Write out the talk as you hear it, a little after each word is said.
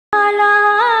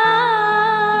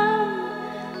সালাম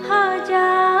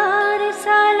হাজার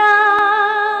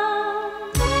সালাম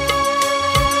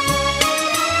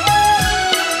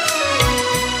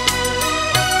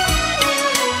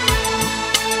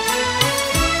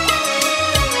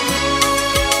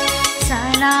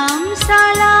সালাম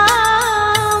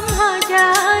সালাম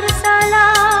হাজার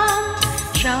সালাম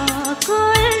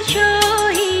সকল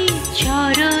শহীদ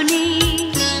চরণে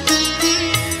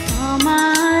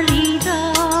আমার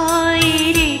হৃদয়ে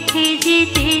রেখে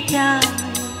যেতে চাই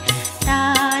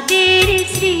তাদের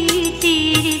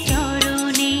স্মৃতির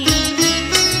চরণে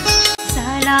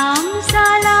সালাম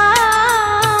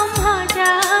সালাম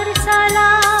হাজার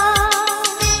সালাম।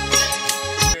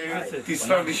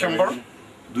 3 ডিসেম্বর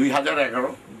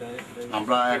 2011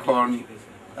 আমরা এখন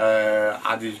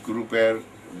আজিজ গ্রুপের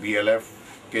BLF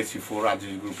KC4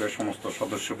 আজিজ গ্রুপের সমস্ত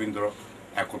সদস্যবৃন্দ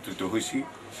একত্রিত হয়েছি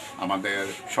আমাদের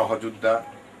সহযোদ্ধা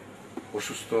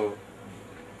অসুস্থ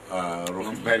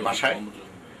রফিক ভাইয়ের বাসায়।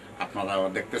 আপনারা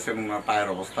দেখতেছেন ওনার পায়ের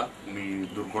অবস্থা, উনি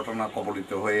দুর্ঘটনা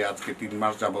কবলিত হয়ে আজকে 3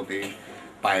 মাস যাবত এই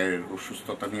পায়ের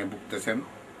অসুস্থতা নিয়ে ভুগতেছেন।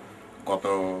 গত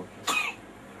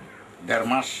 1.5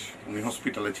 মাস উনি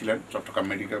হসপিটালে ছিলেন, চট্টগ্রাম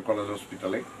মেডিকেল কলেজ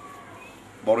হসপিটালে।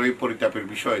 বড়ই পরিতাপের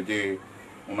বিষয় যে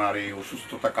ওনার এই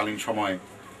অসুস্থতাকালীন সময়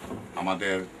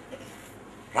আমাদের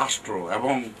রাষ্ট্র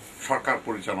এবং সরকার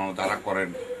পরিচালনা যারা করেন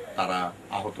তারা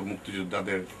আহত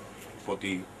মুক্তিযোদ্ধাদের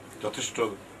প্রতি যথেষ্ট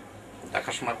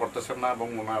দেখাশোনা করতেছেন না এবং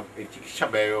ওনার এই চিকিৎসা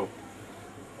ব্যয়ও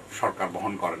সরকার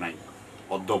বহন করে নাই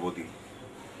অদ্যাবধি।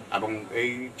 এবং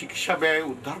এই চিকিৎসা ব্যয়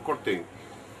উদ্ধার করতে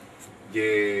যে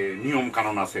নিয়ম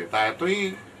কানুন আছে তা এতই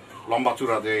লম্বা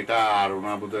চূড়া যে এটা আর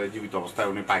ওনার বোধহয় জীবিত অবস্থায়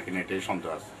উনি পায় কিনা এটাই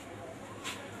সন্দেহ আছে।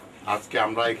 আজকে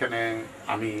আমরা এখানে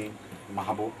আমি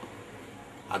মাহবুব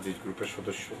আজিজ গ্রুপের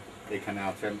সদস্য, এখানে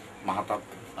আছেন মাহাতাব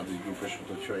আজিজ গ্রুপের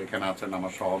সদস্য, এখানে আছেন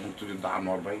আমার সহ মুক্তিযোদ্ধা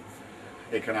আনোয়ার ভাই,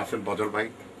 এখানে আছেন বদর ভাই,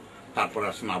 তারপর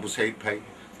আছেন আবু সাইদ ভাই,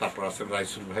 তারপর আছেন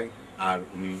রাইসুল ভাই, আর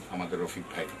উনি আমাদের রফিক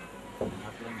ভাই।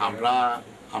 আমরা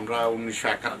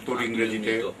 1971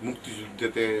 ইংরেজিতে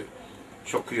মুক্তিযুদ্ধেতে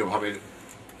সক্রিয়ভাবে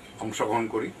অংশগ্রহণ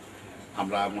করি।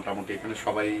 আমরা মোটামুটি এখানে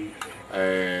সবাই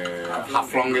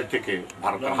হাফলংয়ের থেকে,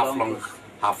 ভারতের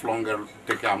হাফলংয়ের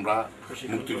থেকে আমরা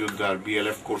মুক্তিযোদ্ধার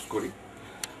BLF কোর্স করি।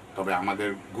 তবে আমাদের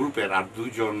গ্রুপের আর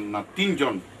 2জন না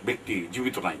 3জন ব্যক্তি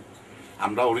জীবিত নাই।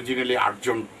 আমরা অরিজিনালি 8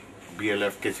 জন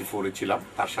BLF KC4 এ ছিলাম,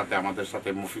 তার সাথে আমাদের সাথে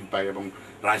মফিক ভাই এবং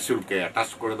রাইসুলকে অ্যাটাচ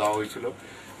করে দেওয়া হয়েছিল।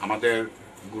 আমাদের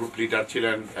গ্রুপ লিডার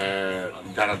ছিলেন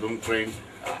দেরাদুন ট্রেন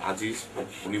আজিজ,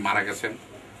 উনি মারা গেছেন।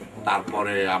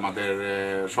 তারপরে আমাদের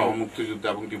সহ মুক্তিযোদ্ধা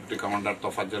এবং ডেপুটি কমান্ডার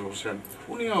তোফাজ্জল হোসেন,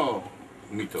 উনিও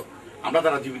মৃত। আমরা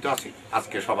যারা জীবিত আছি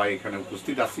আজকে সবাই এখানে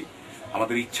উপস্থিত আছি।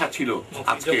 আমাদের ইচ্ছা ছিল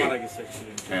আজকে,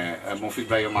 মফিক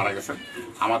ভাইও মারা গেছেন,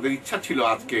 আমাদের ইচ্ছা ছিল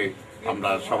আজকে আমরা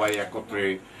সবাই একত্রে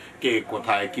কে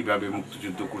কোথায় কিভাবে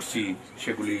মুক্তিযুদ্ধ করছি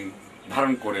সেগুলি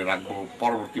ধারণ করে রাখবো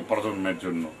পরবর্তী প্রজন্মের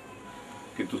জন্য।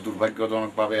 কিন্তু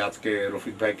দুর্ভাগ্যজনকভাবে আজকে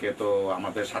রফিক ভাইকে তো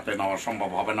আমাদের সাথে নেওয়া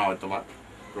সম্ভব হবে না হয়তো বা।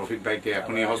 রফিক ভাইকে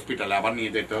এখনই হসপিটালে আবার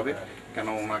নিয়ে যেতে হবে, কেন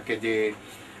ওনাকে যে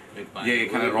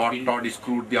এখানে রড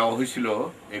স্ক্রু দেওয়া হয়েছিল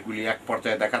এগুলি এক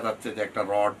পর্যায়ে দেখা যাচ্ছে যে একটা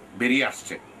রড বেরিয়ে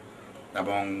আসছে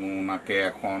এবং ওনাকে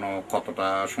এখনো কতটা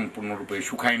সম্পূর্ণরূপে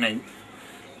শুকায় নাই।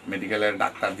 মেডিকেলের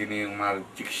ডাক্তার যিনি ওনার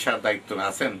চিকিৎসার দায়িত্ব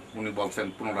আছেন উনি বলছেন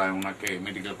পুনরায় ওনাকে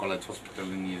মেডিকেল কলেজ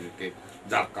হসপিটালে নিয়ে যেতে,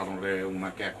 যার কারণে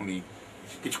ওনাকে এখনই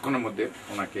কিছুক্ষণের মধ্যে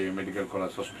ওনাকে মেডিকেল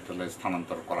কলেজ হসপিটালে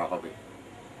স্থানান্তর করা হবে।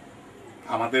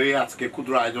 আমাদের এই আজকে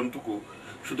ক্ষুদ্র আয়োজনটুকু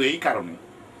শুধু এই কারণে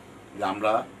যে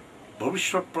আমরা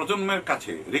ভবিষ্যৎ প্রজন্মের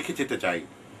কাছে রেখে যেতে চাই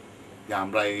যে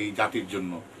আমরা এই জাতির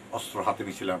জন্য অস্ত্র হাতে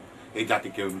নিয়েছিলাম, এই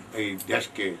জাতিকে, এই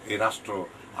দেশকে, এই রাষ্ট্র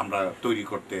আমরা তৈরি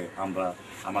করতে আমরা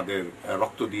আমাদের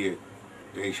রক্ত দিয়ে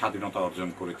এই স্বাধীনতা অর্জন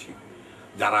করেছি।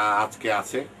 যারা আজকে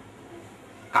আছে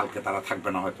কালকে তারা থাকবে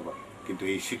না হয়তোবা, কিন্তু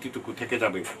এই স্মৃতিটুকু থেকে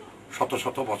যাবে শত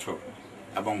শত বছর।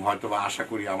 এবং হয়তোবা আশা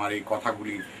করি আমার এই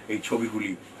কথাগুলি, এই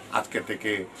ছবিগুলি আজকে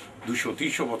থেকে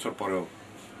 200-300 বছর পরেও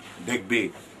দেখবে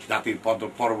জাতির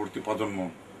পরবর্তী প্রজন্ম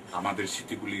আমাদের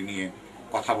স্মৃতিগুলি নিয়ে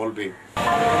কথা বলবে।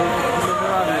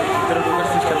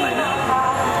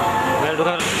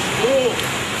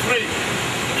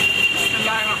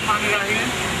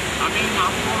 আমি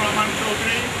মাহবুবুর রহমান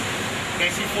চৌধুরী,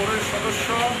 KC4-এর সদস্য।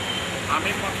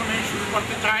 আমি প্রথমেই শুরু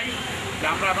করতে চাই যে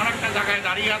আমরা এমন একটা জায়গায়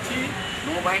দাঁড়িয়ে আছি,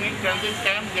 নৌবাহিনীর ট্রানজিট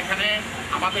ক্যাম্প, যেখানে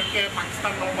আমাদেরকে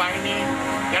পাকিস্তান নৌবাহিনী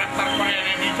গ্রেপ্তার করে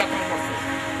এনে নির্যাতন করছে।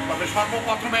 তবে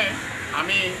সর্বপ্রথমে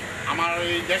আমি আমার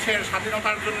এই দেশের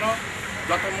স্বাধীনতার জন্য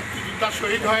যত মুক্তিযোদ্ধা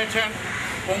শহীদ হয়েছেন,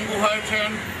 পঙ্গু হয়েছেন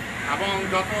এবং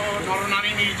যত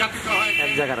নরনারী নির্যাতিত হয়েছে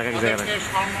তাদেরকে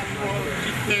সমগ্র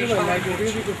চিত্তে স্মরণ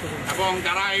করছি এবং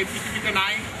যারা এই পৃথিবীতে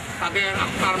নাই তাদের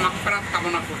আত্মার মাগফিরাত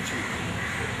কামনা করছি।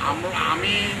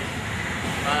 আমি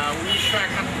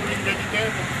 1971 ইংরেজিতে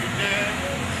মুক্তিযুদ্ধে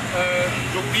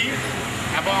যোগ দিই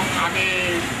এবং আমি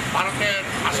ভারতের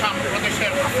আসাম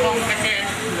প্রদেশের হাফলং থেকে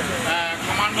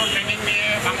কমান্ডো ট্রেনিং নিয়ে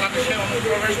বাংলাদেশে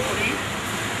অনুপ্রবেশ করি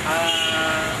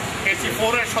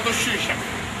KC4-এর সদস্য হিসেবে।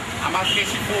 আমার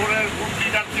KC4-এর গ্রুপ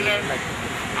লিডার ছিলেন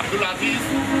আব্দুল আজিজ,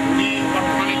 উনি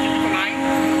বর্তমানে জীবিত নাই।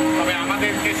 তবে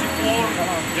আমাদের KC4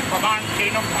 যে কমান্ড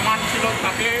চেইন অফ কমান্ড ছিল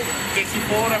তাতে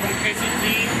KC4 এবং KC3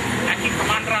 একই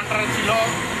কমান্ডার আন্ডারে ছিল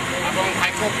এবং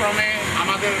ভাগ্যক্রমে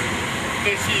আমাদের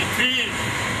KC3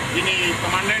 যিনি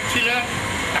কমান্ডেন্ট ছিলেন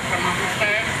ডাক্তার মাহবুব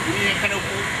সাহেব, উনি এখানে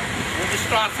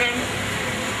উপবিষ্ট আছেন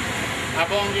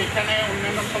এবং এখানে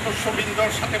অন্যান্য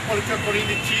সদস্যবৃন্দর সাথে পরিচয় করিয়ে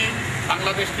দিচ্ছি।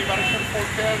 বাংলাদেশ লিবারেশন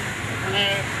ফোর্সের এখানে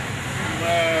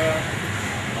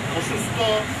অসুস্থ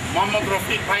মোহাম্মদ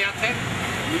রফিক ভাই আছেন,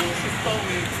 উনি অসুস্থ,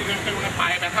 উনি অ্যাক্সিডেন্টে উনি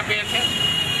পায়ে ব্যথা পেয়েছেন।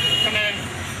 এখানে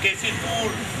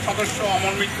KC2-র সদস্য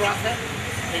অমল মিত্র আছে,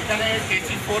 এখানে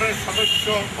KC4-এর সদস্য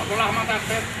ফজল আহমদ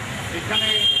আছেন, এখানে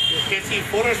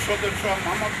KC4-এর সদস্য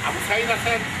মোহাম্মদ আবু সাইদ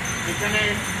আছেন, এখানে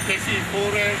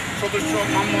KC4-এর সদস্য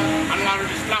মোহাম্মদ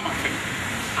আনোয়ারুল ইসলাম আছেন।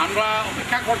 আমরা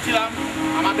অপেক্ষা করছিলাম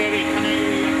আমাদের এখানে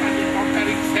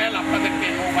টর্চারিং সেল, আপনাদেরকে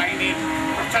নৌবাহিনীর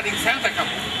টর্চারিং সেল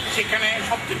দেখাবো। সেখানে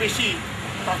সবচেয়ে বেশি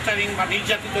টর্চারিং বা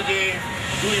নির্যাতিত যে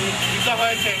দুই মুক্তিযোদ্ধা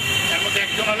হয়েছে এর মধ্যে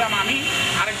একজন হলাম আমি,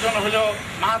 আরেকজন হলো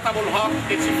মাহতাবুল হক।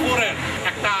 KC4-এর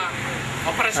একটা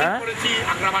অপারেশন করেছি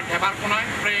আগ্রাবাদ ঢেবার কোনায়।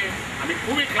 আমি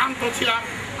খুবই ক্লান্ত ছিলাম।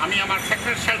 আমি আমার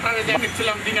সেক্টর শেল্টারে যে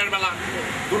ছিলাম দিনের বেলা,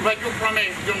 দুর্ভাগ্যক্রমে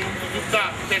একজন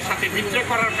মুক্তিযোদ্ধাদের সাথে বিদ্রোহ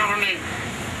করার কারণে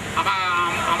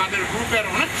আমাদের গ্রুপের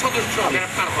অনেক সদস্য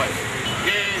গ্রেপ্তার হয়।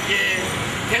 যে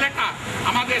ছেলেটা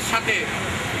আমাদের সাথে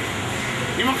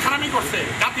বিমুখারামি করছে,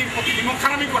 জাতির প্রতি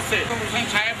বিমুখারামি করছে, হোসেন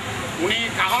সাহেব উনি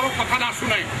কারোর কথা না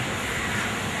শুনে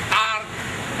তার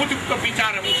উপযুক্ত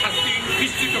বিচার এবং শাস্তি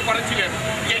নিশ্চিত করেছিলেন।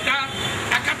 যেটা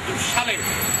 71 সালে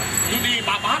যদি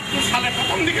বা 72 সালে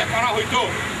প্রথম দিকে করা হইতো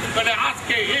তাহলে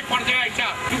আজকে এই পর্যায়ে এসে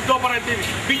যুদ্ধ অপরাধীর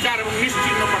বিচার এবং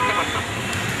নিশ্চিন্ন করতে পারতাম।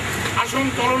 আসুন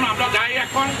চলুন আমরা যাই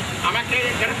এখন। আমাকে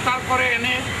গ্রেফতার করে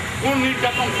এনে কোন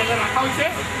নির্যাতন ফেলে রাখা হয়েছে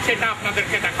সেটা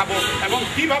আপনাদেরকে দেখাবো এবং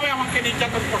কিভাবে আমাকে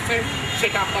নির্যাতন করছে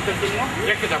সেটা আপনাদের জন্য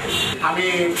রেখে যাবো। আমি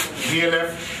BLF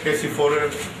KC4-এর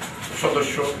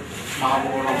সদস্য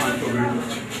মাহবুবুর রহমান চৌধুরী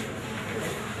বলছি।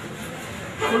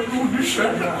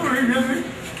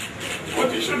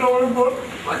 25শে নভেম্বর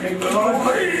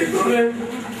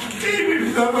এই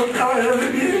নির্যাতন কারাগারে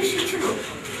নিয়ে এসেছিল।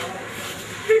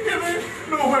 এখানে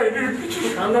নৌবাহিনীর কিছু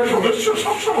সদস্য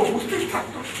সবসময় উপস্থিত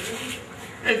থাকতো।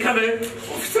 এখানে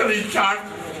অফিসার ইনচার্জ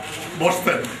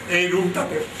বসতেন এই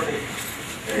রুমটাতে।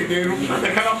 এই যে রুমটা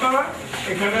দেখেন আপনারা,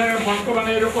 এখানে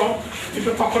বর্তমানে এরকম,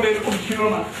 কিন্তু তখন এরকম ছিল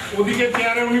না। ওদিকে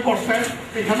চেয়ারে উনি বসতেন,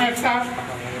 এখানে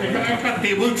একটা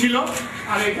টেবিল ছিল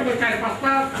আর এখানে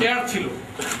 4-5টা চেয়ার ছিল।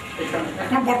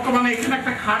 এখন বর্তমানে এখানে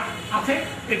একটা খাট আছে,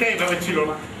 এটা এভাবে ছিল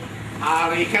না। আর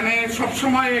এখানে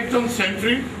সবসময় একজন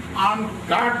সেন্ট্রি আর্ম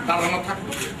গার্ড দাঁড়ানো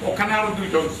থাকতো, ওখানে আরো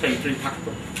 2জন সেন্ট্রি থাকতো।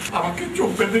 আমাকে চোখ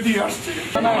বেঁধে দিয়ে আসছে,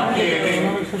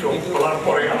 চোখ খোলার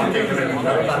পরে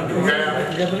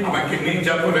আমাকে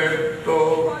নির্যাতনের তো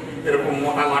এরকম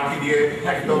মোটা লাঠি দিয়ে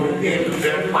একদম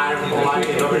পায়ের তলায়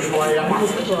এভাবে সবাই আমাকে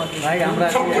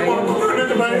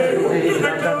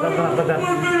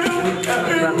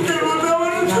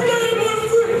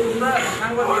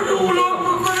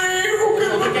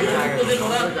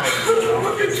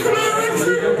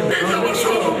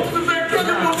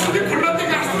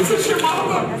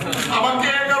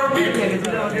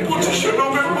 25শে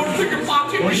নভেম্বর থেকে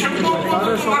 5ই ডিসেম্বর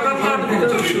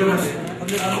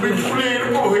আমি ভুলে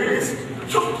এরকম হয়ে গেছি।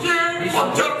 সবচেয়ে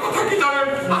লজ্জার কথা কি জানেন,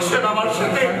 আসেন আমার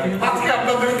সাথে আজকে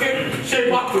আপনাদেরকে সেই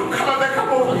বাথরুমখানা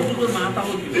দেখাবো।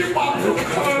 এই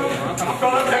বাথরুমখানা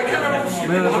আপনারা দেখেন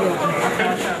এবং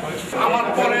আমার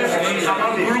পরে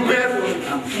আমার গ্রুপের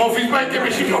মফিজ ভাইকে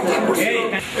বেশি টর্চার করছে।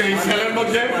 এই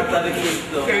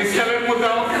সেলের মধ্যে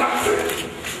আমাকে রাখছে।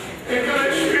 এখানে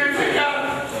শুয়ে থেকে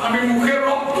আমি মুখের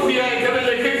রক্ত দিয়ে এখানে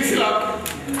লিখে দিয়েছিলাম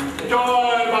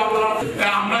জয় বাংলা।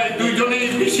 আমরা এই দুইজনেই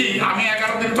বেশি, আমি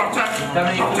 11 দিন টর্চার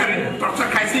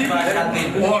খাইছি,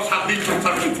 ও 7 দিন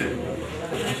টর্চার খেয়েছে।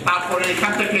 তারপরে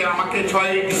এখান থেকে আমাকে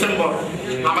 6ই ডিসেম্বর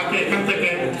আমাকে এখান থেকে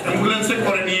অ্যাম্বুলেন্সে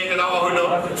করে নিয়ে যাওয়া হলো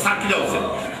সার্কিট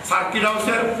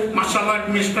হাউসে। মার্শাল্লাহ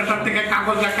অ্যাডমিনিস্ট্রেটর থেকে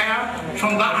কাগজ দেখায়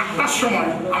সন্ধ্যা 8টার সময়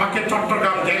আমাকে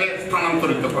চট্টগ্রাম জেলে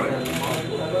স্থানান্তরিত করে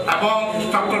এবং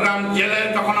চট্টগ্রাম জেলে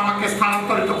যখন আমাকে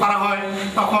স্থানান্তরিত করা হয়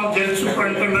তখন জেল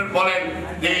সুপারিনটেন্ডেন্ট বলেন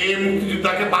যে এই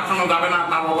মুক্তিযোদ্ধাকে পাঠানো যাবে না,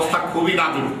 তার অবস্থা খুবই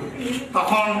নাজুক।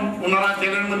 তখন ওনারা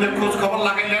জেলের মধ্যে খোঁজ খবর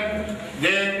লাগাইলেন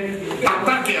যে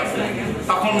ডাক্তার কে আছে,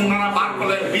 তখন ওনারা বার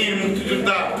করলেন বীর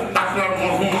মুক্তিযোদ্ধা ডাক্তার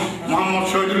মরহুম মোহাম্মদ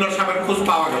শহীদুল্লাহ সাহেবের খোঁজ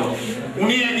পাওয়া গেল।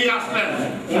 উনি এগিয়ে আসলেন,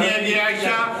 উনি এগিয়ে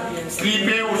আইসা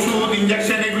স্লিপে ওষুধ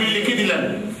ইঞ্জেকশন এগুলি লিখে দিলেন।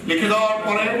 লিখে দেওয়ার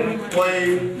পরে ওই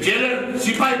জেলের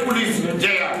সিপাহী পুলিশ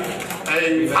যে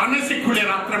এই ফার্মেসি খুলে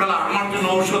রাত্রেবেলা আমার জন্য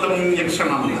ঔষধ এবং ইঞ্জেকশন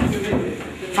আনলেন।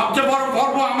 সবচেয়ে বড়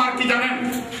গর্ব আমার কি জানেন,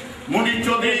 মনির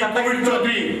চৌধুরী, কবির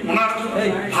চৌধুরী, ওনার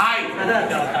ভাই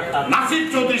নাসির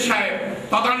চৌধুরী সাহেব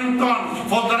তদানীন্তন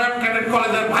ফৌজদার ক্যাডেট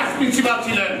কলেজের ভাইস প্রিন্সিপাল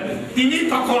ছিলেন। তিনি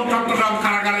তখন চট্টগ্রাম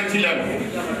কারাগারে ছিলেন।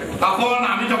 তখন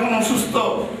আমি যখন অসুস্থ,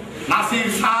 নাসির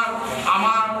স্যার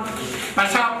আমার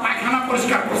পেশাব পায়খানা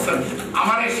পরিষ্কার করছেন,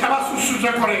 আমার এই সেবা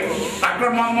শুশ্রূষা করে ডাক্তার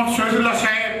মোহাম্মদ শহীদুল্লাহ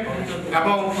সাহেব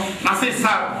এবং নাসির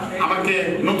স্যার আমাকে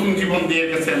নতুন জীবন দিয়ে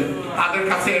গেছেন। তাদের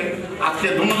কাছে আজকে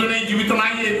দুজনেই জীবিত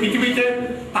নাই এই পৃথিবীতে,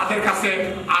 তাদের কাছে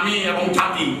আমি এবং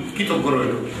জাতি কৃতজ্ঞ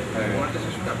রইল।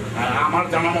 আমার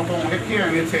জানা মতো অনেকেই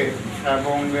এনেছে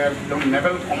এবং একদম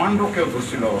নেভেল কমান্ডোকেও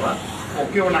ধরছিল ওরা,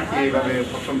 ওকেও নাকি এইভাবে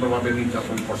প্রচন্ডভাবে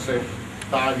নির্যাতন করছে।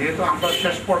 তা যেহেতু আমরা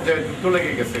শেষ পর্যায়ে যুদ্ধ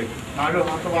লেগে গেছে, নাহলে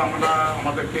হয়তো আমরা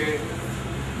আমাদেরকে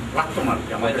রাখতাম আর কি,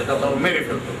 আমাদের মেরে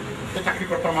ফেলতো। চাকরি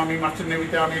করতাম আমি মার্চেন্ট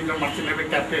নেভিতে, আমি একজন মার্চেন্ট নেভির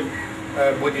ক্যাপ্টেন,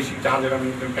 বৈদেশিক জাহাজের আমি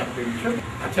একজন ক্যাপ্টেন।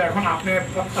 আচ্ছা, এখন আপনি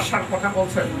প্রত্যাশার কথা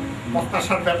বলছেন,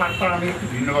 প্রত্যাশার ব্যাপারটা আমি একটু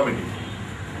ভিন্নভাবে দেখি।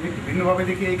 আমি একটু ভিন্নভাবে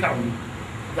দেখি এই কারণে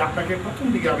যে আপনাকে প্রথম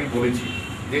দিকে আমি বলেছি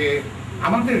যে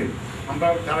আমরা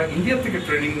যারা ইন্ডিয়া থেকে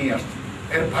ট্রেনিং নিয়ে আসছি,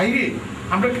 এর বাইরে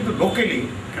আমরা কিন্তু লোকালি,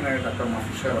 এখানে ডাক্তার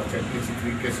মাহবুব সাহেব আছে, KC3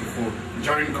 KC4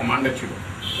 জয়েন্ট কমান্ডার ছিল,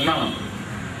 ওনারা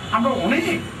আমরা অনেক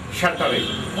শেল্টারে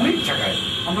অনেক জায়গায়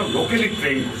আমরা লোকালি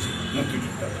ট্রেন করছি।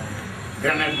 মুক্তিযোদ্ধা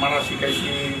গ্রেনেড মারা শিখাইছি,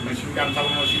 মেশিন গান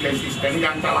চালানো শিখাইছি, স্ট্যান্ড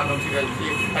গান চালানো শিখাইছি,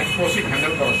 এক্সপ্লোসিভ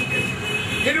হ্যান্ডেল করা শিখাইছি।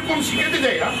 এরকম শিখাতে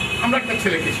যাইয়া আমরা একটা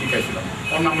ছেলেকে শিখাইছিলাম,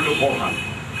 ওর নাম হলো বোরহান।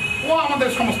 ও আমাদের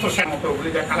সমস্ত মতো ওগুলি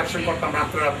যা কালেকশন করতাম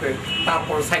রাত্রে রাত্রে,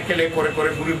 তারপর সাইকেলে করে করে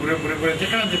ঘুরে ঘুরে ঘুরে ঘুরে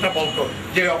যেখানে যেটা বলতো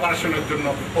যে অপারেশনের জন্য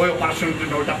ওই অপারেশনের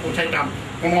জন্য ওইটা পৌঁছাইতাম।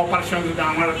 কোনো অপারেশন যদি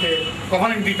আমাকে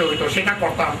কভারিং দিতে হইতো সেটা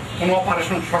করতাম, কোনো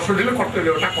অপারেশন সশরীরে করতে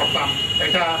হলে ওটা করতাম।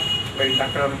 এটা ওই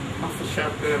ডাক্তার মাহফুজ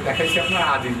সাহেব দেখাইছি আপনার,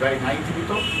 আজিজ ভাই নাই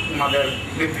জীবিত, ওনাদের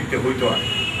নেতৃত্বে হইতো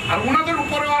আর ওনাদের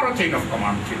উপরেও আরও চেইন অফ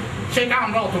কমান্ড ছিল। সেটা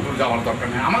আমরা অত দূর যাওয়ার দরকার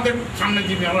নেই, আমাদের সামনে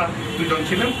যিনি আমরা দুজন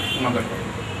ছিলেন ওনাদের।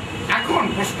 এখন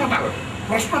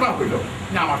প্রশ্নটা হইল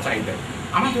যে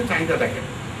আমাদের চাহিদা দেখেন,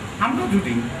 আমরা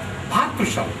যদি ৭২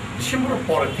 সাল ডিসেম্বরের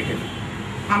পরের থেকে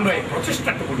আমরা এই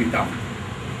প্রচেষ্টাটুকু নিতাম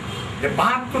যে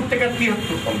 ৭২ থেকে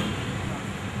 ৭৩ পর্যন্ত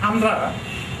আমরা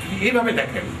যদি এইভাবে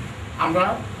দেখেন, আমরা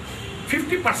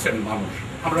 50% মানুষ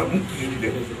আমরা মুক্তিযুদ্ধে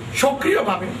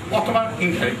সক্রিয়ভাবে অথবা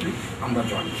ইনডাইরেক্টলি আমরা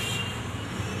জয়েন করছি।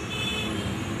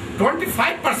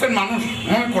 25% মানুষ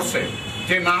মনে করছে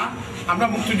যে না আমরা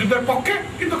মুক্তিযুদ্ধের পক্ষে,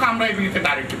 কিন্তু আমরা এগুলিতে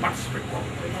ডাইরেক্টলি পার্টিসিপেট করব।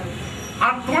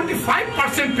 আর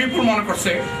 25% পিপুল মনে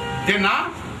করছে যে না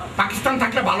পাকিস্তান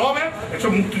থাকলে ভালো হবে,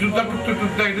 এসব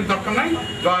মুক্তিযোদ্ধা এদের দরকার নাই,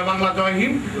 জয় বাংলা জয়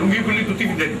হিন্দ লুঙ্গিগুলি ধুতি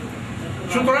বিদে দিন,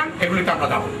 সুতরাং এগুলিতে আমরা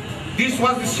যাবো। This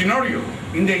was the scenario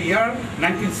in the year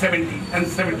 1970 and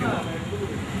 71।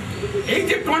 এই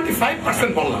যে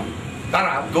 25% বললাম,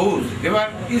 তারা they were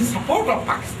in support of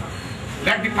Pakistan,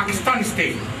 like the Pakistan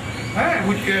state,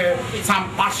 with some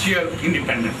partial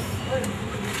independence.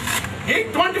 এই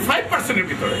 25%-এর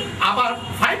ভিতরে আবার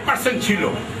 5% ছিল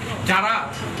যারা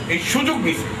এই সুযোগ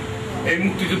নিছে, এই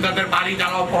মুক্তিযোদ্ধাদের বাড়ি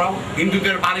জ্বালাও পড়াও,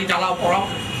 হিন্দুদের বাড়ি জ্বালাও পড়াও,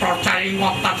 টর্চারিং,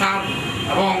 অত্যাচার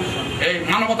এবং এই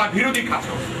মানবতা বিরোধী কাজ।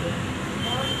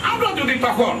 আমরা যদি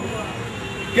তখন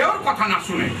কেউর কথা না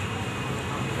শুনে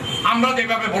আমরা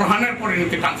যেভাবে বোরহানের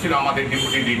পরিণতি টানছিল আমাদের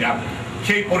ডেপুটি লিডার,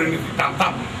 সেই পরিণতি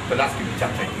টানতাম, তাহলে আজকে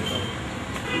বিচার চাইতে হবে।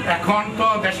 এখন তো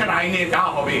দেশের আইনে যা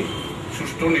হবে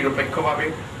সুষ্ঠু নিরপেক্ষভাবে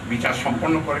বিচার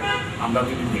সম্পন্ন করে আমরা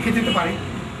যদি লিখে যেতে পারি,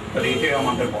 তাহলে এটাই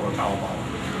আমাদের বড় চাওয়া পাওয়া।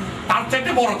 তার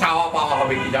চাইতে বড় চাওয়া পাওয়া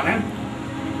হবে কি জানেন,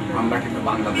 আমরা কিন্তু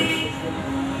বাংলাদেশ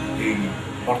এই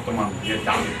বর্তমান যে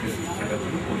চাল দেখতেছি সেটার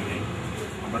জন্য করি নাই।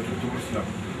 আমরা যুদ্ধ করছিলাম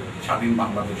স্বাধীন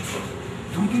বাংলাদেশ করব,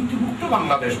 দুর্নীতিমুক্ত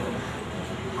বাংলাদেশ করব,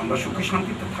 আমরা সুখী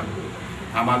শান্তিতে থাকবো,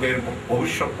 আমাদের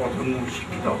ভবিষ্যৎ প্রজন্ম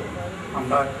শিক্ষিত হবে,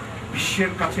 আমরা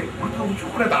বিশ্বের কাছে মাথা উঁচু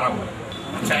করে দাঁড়াবো।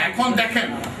 আচ্ছা, এখন দেখেন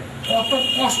কত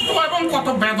কষ্ট এবং কত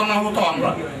বেদনা হতো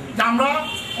আমরা, যে আমরা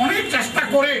অনেক চেষ্টা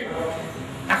করে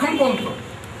এখন পর্যন্ত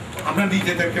আমরা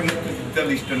নিজেদেরকে মুক্তিযোদ্ধা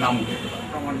লিস্টের নাম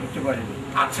প্রমাণ করতে পারি।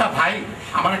 আচ্ছা ভাই,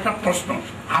 আমার একটা প্রশ্ন,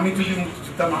 আমি যদি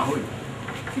মুক্তিযোদ্ধা না হই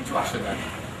কিছু আসে যায় না,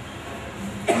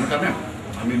 জানেন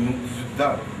আমি মুক্তিযুদ্ধ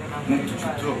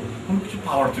কোনো কিছু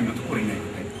পাওয়ার জন্য তো করি নাই।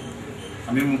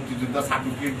 আমি মুক্তিযোদ্ধা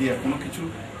সার্টিফিকেট দিয়ে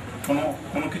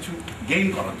কোনো কিছু গেইন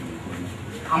করার জন্য করি না।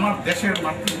 আমার দেশের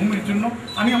মাতৃভূমির জন্য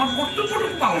আমি আমার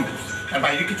কর্তব্যটুকু পালন করছি, তার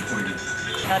বাইরে কিছু করি না।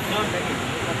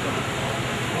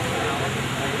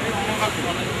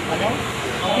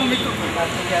 আমার মৃত্যু